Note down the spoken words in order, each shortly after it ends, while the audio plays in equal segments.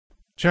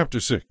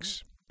Chapter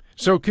 6.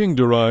 So King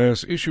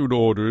Darius issued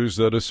orders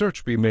that a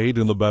search be made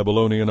in the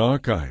Babylonian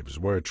archives,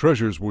 where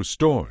treasures were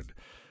stored.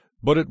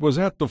 But it was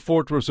at the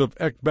fortress of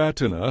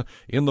Ecbatana,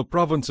 in the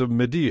province of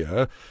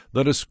Media,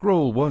 that a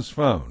scroll was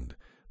found.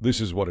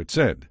 This is what it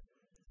said.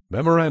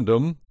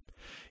 Memorandum: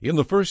 In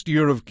the first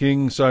year of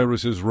King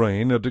Cyrus's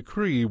reign, a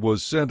decree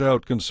was sent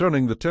out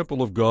concerning the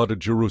temple of God at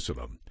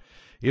Jerusalem.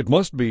 It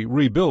must be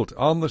rebuilt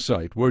on the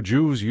site where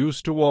Jews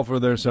used to offer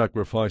their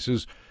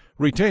sacrifices,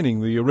 retaining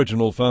the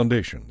original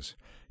foundations.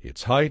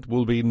 Its height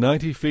will be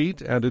 90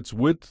 feet, and its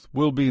width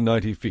will be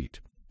 90 feet.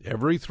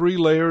 Every 3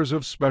 layers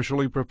of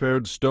specially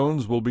prepared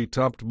stones will be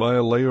topped by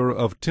a layer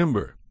of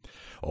timber.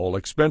 All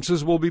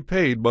expenses will be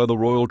paid by the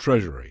royal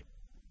treasury.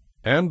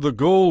 And the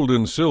gold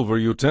and silver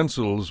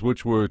utensils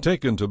which were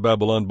taken to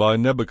Babylon by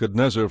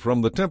Nebuchadnezzar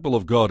from the temple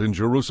of God in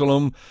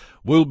Jerusalem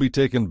will be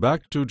taken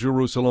back to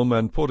Jerusalem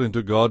and put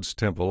into God's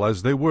temple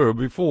as they were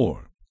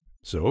before.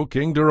 So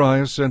King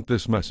Darius sent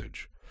this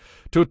message.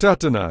 To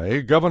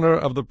Tattenai, governor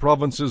of the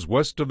provinces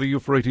west of the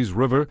Euphrates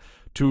River,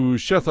 to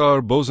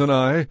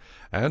Shethar-Bozenai,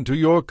 and to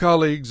your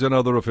colleagues and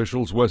other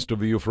officials west of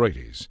the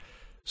Euphrates.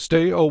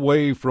 Stay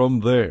away from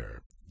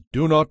there.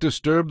 Do not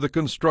disturb the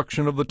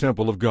construction of the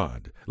temple of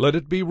God. Let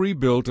it be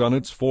rebuilt on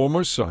its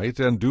former site,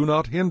 and do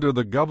not hinder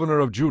the governor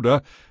of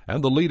Judah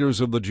and the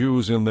leaders of the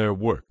Jews in their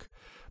work.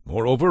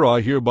 Moreover,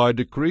 I hereby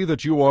decree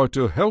that you are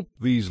to help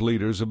these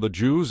leaders of the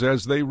Jews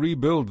as they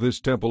rebuild this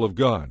temple of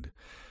God.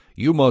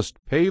 You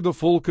must pay the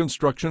full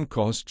construction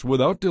costs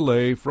without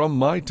delay from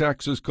my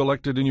taxes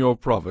collected in your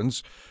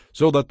province,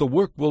 so that the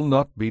work will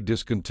not be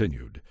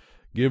discontinued.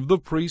 Give the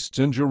priests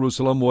in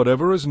Jerusalem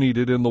whatever is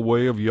needed in the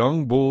way of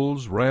young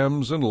bulls,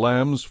 rams, and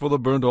lambs for the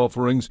burnt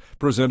offerings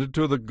presented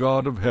to the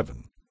God of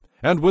heaven.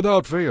 And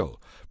without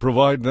fail,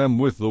 provide them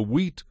with the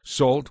wheat,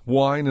 salt,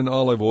 wine, and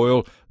olive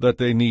oil that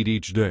they need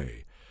each day.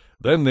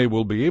 Then they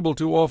will be able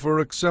to offer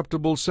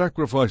acceptable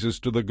sacrifices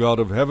to the God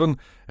of heaven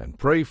and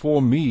pray for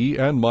me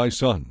and my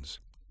sons.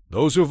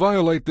 Those who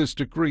violate this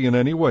decree in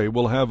any way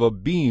will have a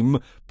beam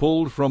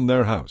pulled from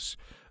their house.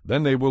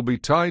 Then they will be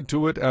tied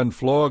to it and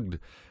flogged,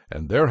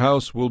 and their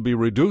house will be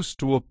reduced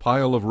to a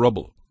pile of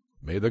rubble.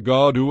 May the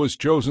God who has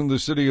chosen the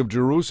city of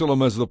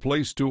Jerusalem as the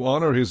place to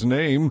honor his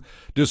name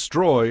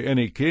destroy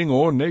any king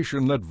or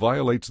nation that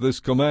violates this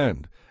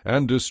command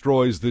and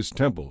destroys this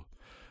temple.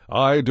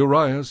 I,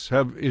 Darius,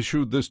 have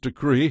issued this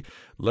decree.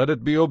 Let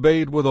it be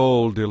obeyed with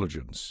all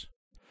diligence.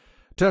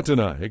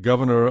 Tattenai,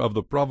 governor of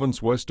the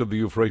province west of the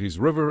Euphrates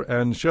River,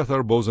 and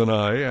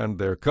Shethar-Bozenai and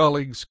their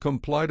colleagues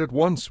complied at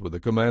once with the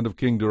command of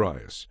King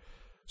Darius.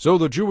 So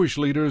the Jewish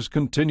leaders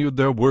continued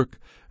their work,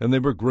 and they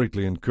were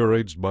greatly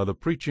encouraged by the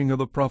preaching of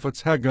the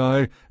prophets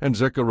Haggai and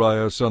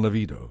Zechariah son of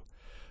Iddo.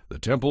 The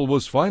temple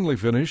was finally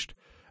finished,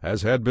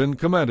 as had been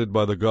commanded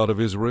by the God of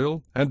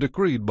Israel, and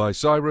decreed by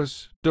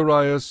Cyrus,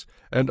 Darius,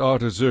 and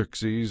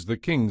Artaxerxes, the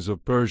kings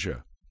of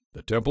Persia.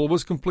 The temple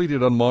was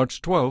completed on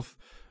March 12th,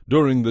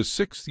 during the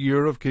 6th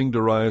year of King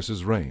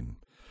Darius's reign.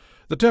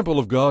 The temple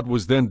of God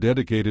was then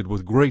dedicated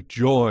with great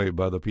joy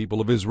by the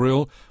people of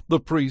Israel, the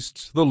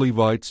priests, the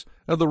Levites,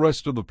 and the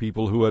rest of the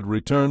people who had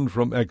returned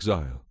from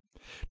exile.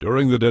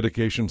 During the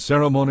dedication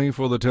ceremony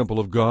for the temple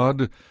of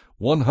God,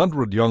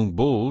 100 young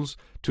bulls,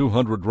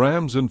 200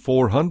 rams, and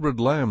 400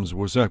 lambs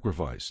were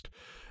sacrificed,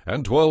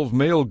 and 12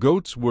 male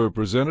goats were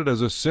presented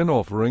as a sin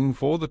offering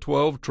for the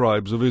 12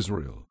 tribes of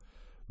Israel.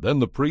 Then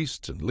the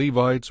priests and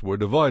Levites were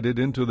divided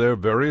into their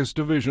various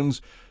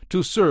divisions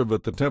to serve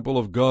at the temple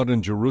of God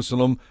in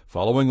Jerusalem,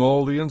 following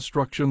all the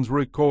instructions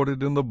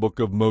recorded in the book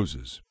of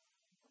Moses.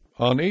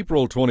 On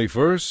April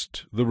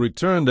 21st, the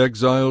returned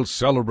exiles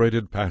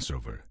celebrated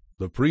Passover.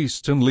 The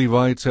priests and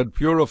Levites had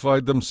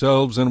purified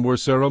themselves and were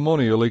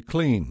ceremonially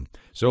clean,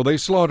 so they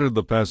slaughtered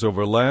the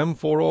Passover lamb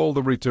for all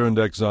the returned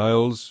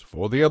exiles,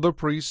 for the other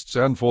priests,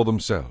 and for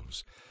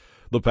themselves.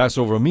 The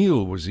Passover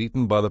meal was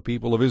eaten by the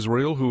people of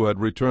Israel who had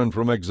returned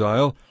from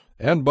exile,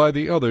 and by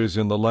the others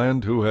in the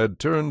land who had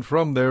turned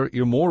from their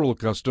immoral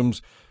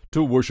customs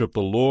to worship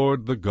the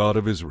Lord, the God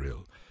of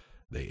Israel.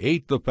 They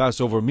ate the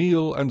Passover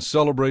meal and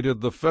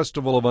celebrated the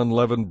festival of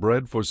unleavened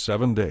bread for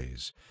 7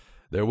 days.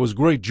 There was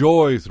great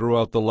joy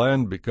throughout the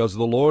land because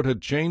the Lord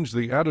had changed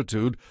the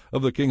attitude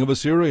of the king of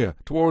Assyria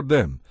toward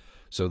them,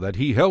 so that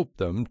he helped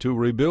them to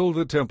rebuild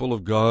the temple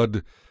of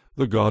God,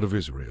 the God of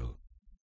Israel.